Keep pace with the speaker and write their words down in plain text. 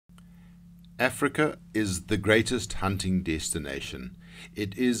Africa is the greatest hunting destination.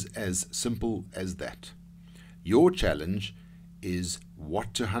 It is as simple as that. Your challenge is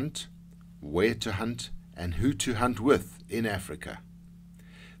what to hunt, where to hunt, and who to hunt with in Africa.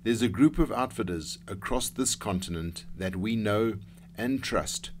 There's a group of outfitters across this continent that we know and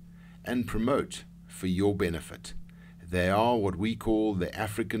trust and promote for your benefit. They are what we call the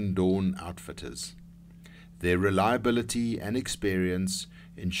African Dawn Outfitters. Their reliability and experience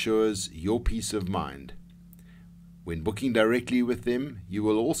ensures your peace of mind. When booking directly with them, you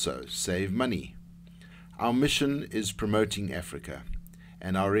will also save money. Our mission is promoting Africa,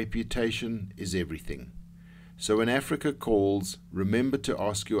 and our reputation is everything. So when Africa calls, remember to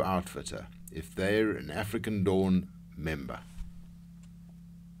ask your outfitter if they're an African Dawn member.